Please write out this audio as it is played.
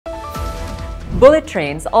Bullet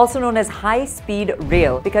trains, also known as high-speed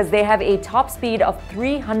rail, because they have a top speed of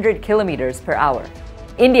 300 kilometers per hour.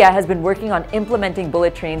 India has been working on implementing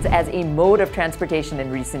bullet trains as a mode of transportation in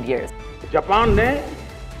recent years. Japan ने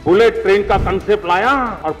bullet train का concept लाया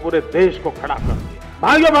और पूरे देश को खड़ा कर दिया।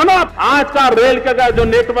 भाइयों बहनों, आज का रेल का जो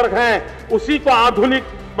नेटवर्क है उसी को आधुनिक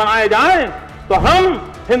बनाया जाए तो हम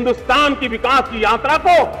हिंदुस्तान की विकास की यात्रा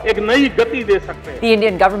को एक नई गति दे सकते हैं। The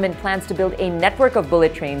Indian government plans to build a network of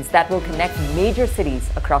bullet trains that will connect major cities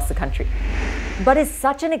across the country. But is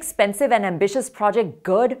such an expensive and ambitious project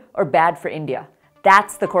good or bad for India?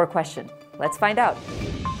 That's the core question. Let's find out.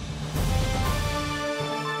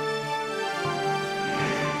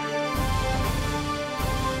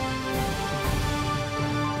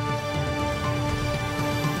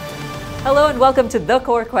 Hello and welcome to The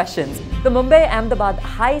Core Questions. The Mumbai and Ahmedabad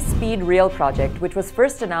high-speed rail project, which was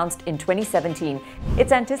first announced in 2017,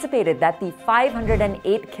 it's anticipated that the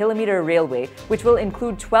 508-kilometer railway, which will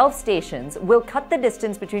include 12 stations, will cut the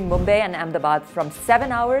distance between Mumbai and Ahmedabad from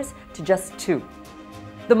 7 hours to just 2.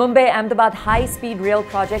 The Mumbai-Ahmedabad high-speed rail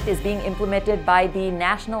project is being implemented by the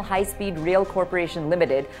National High-Speed Rail Corporation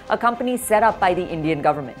Limited, a company set up by the Indian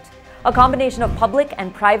government. A combination of public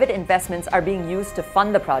and private investments are being used to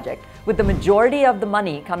fund the project, with the majority of the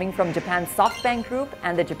money coming from Japan's SoftBank Group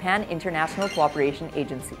and the Japan International Cooperation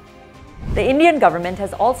Agency. The Indian government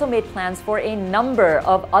has also made plans for a number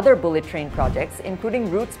of other bullet train projects, including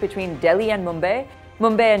routes between Delhi and Mumbai,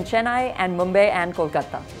 Mumbai and Chennai, and Mumbai and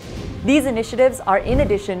Kolkata. These initiatives are in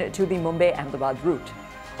addition to the Mumbai-Ahmedabad route.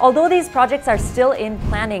 Although these projects are still in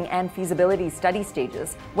planning and feasibility study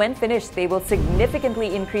stages, when finished, they will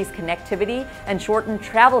significantly increase connectivity and shorten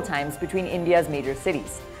travel times between India's major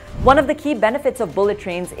cities. One of the key benefits of bullet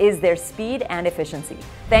trains is their speed and efficiency.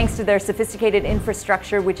 Thanks to their sophisticated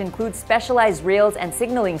infrastructure, which includes specialized rails and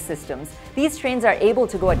signaling systems, these trains are able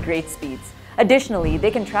to go at great speeds. Additionally, they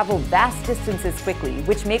can travel vast distances quickly,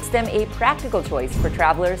 which makes them a practical choice for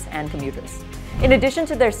travelers and commuters. In addition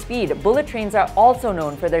to their speed, bullet trains are also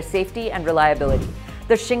known for their safety and reliability.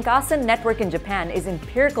 The Shinkansen network in Japan is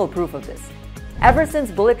empirical proof of this. Ever since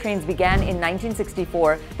bullet trains began in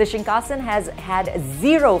 1964, the Shinkansen has had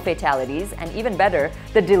 0 fatalities, and even better,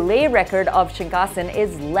 the delay record of Shinkansen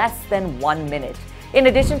is less than 1 minute. In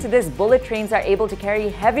addition to this, bullet trains are able to carry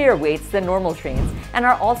heavier weights than normal trains and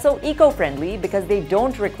are also eco-friendly because they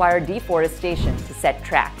don't require deforestation to set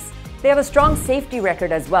tracks. They have a strong safety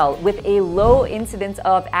record as well, with a low incidence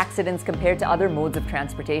of accidents compared to other modes of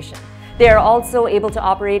transportation. They are also able to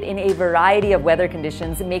operate in a variety of weather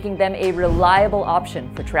conditions, making them a reliable option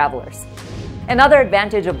for travelers. Another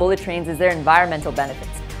advantage of bullet trains is their environmental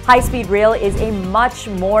benefits. High-speed rail is a much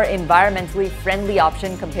more environmentally friendly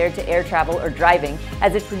option compared to air travel or driving,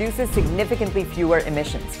 as it produces significantly fewer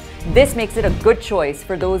emissions. This makes it a good choice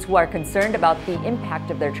for those who are concerned about the impact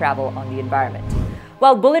of their travel on the environment.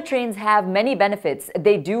 While bullet trains have many benefits,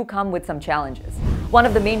 they do come with some challenges. One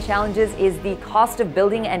of the main challenges is the cost of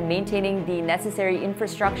building and maintaining the necessary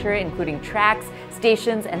infrastructure, including tracks,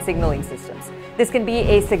 stations, and signaling systems. This can be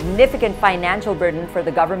a significant financial burden for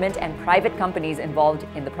the government and private companies involved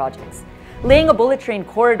in the projects. Laying a bullet train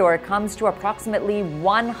corridor comes to approximately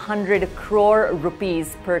 100 crore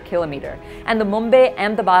rupees per kilometer, and the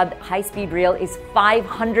Mumbai-Ahmedabad high-speed rail is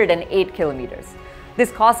 508 kilometers. This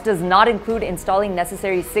cost does not include installing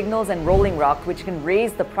necessary signals and rolling rock, which can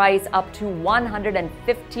raise the price up to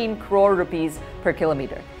 115 crore rupees per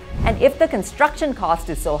kilometer. And if the construction cost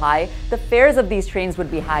is so high, the fares of these trains would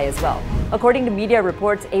be high as well. According to media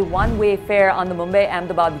reports, a one-way fare on the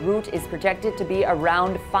Mumbai-Ahmedabad route is projected to be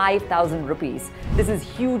around 5,000 rupees. This is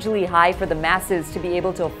hugely high for the masses to be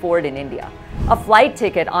able to afford in India. A flight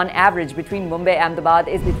ticket on average between Mumbai-Ahmedabad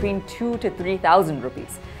is between 2,000 to 3,000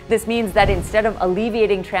 rupees. This means that instead of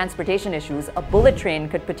alleviating transportation issues, a bullet train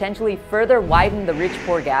could potentially further widen the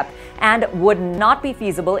rich-poor gap and would not be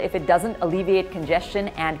feasible if it doesn't alleviate congestion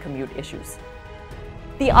and commute issues.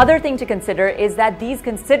 The other thing to consider is that these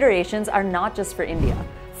considerations are not just for India.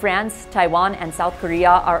 France, Taiwan, and South Korea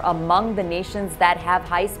are among the nations that have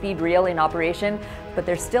high-speed rail in operation, but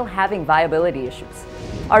they're still having viability issues.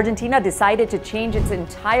 Argentina decided to change its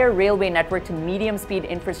entire railway network to medium-speed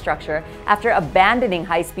infrastructure after abandoning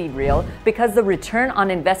high-speed rail because the return on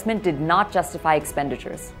investment did not justify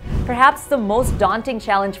expenditures. Perhaps the most daunting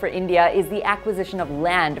challenge for India is the acquisition of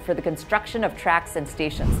land for the construction of tracks and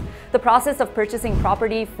stations. The process of purchasing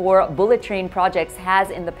property for bullet train projects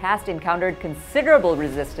has in the past encountered considerable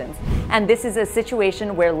resistance, and this is a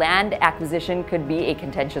situation where land acquisition could be a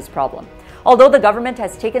contentious problem. Although the government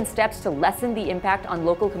has taken steps to lessen the impact on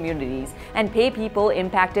local communities and pay people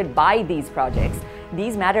impacted by these projects,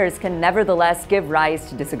 these matters can nevertheless give rise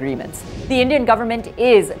to disagreements. The Indian government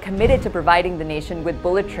is committed to providing the nation with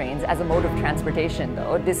bullet trains as a mode of transportation,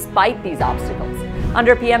 though, despite these obstacles.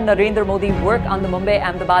 Under PM Narendra Modi, work on the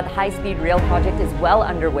Mumbai-Ahmedabad high-speed rail project is well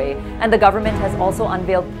underway, and the government has also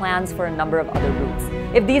unveiled plans for a number of other routes.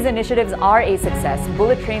 If these initiatives are a success,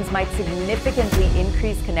 bullet trains might significantly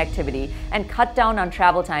increase connectivity and cut down on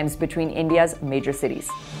travel times between India's major cities.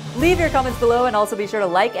 Leave your comments below and also be sure to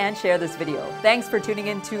like and share this video. Thanks for tuning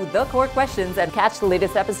in to The Core Questions, and catch the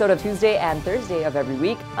latest episode of Tuesday and Thursday of every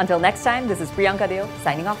week. Until next time, this is Priyanka Deo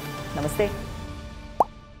signing off. Namaste.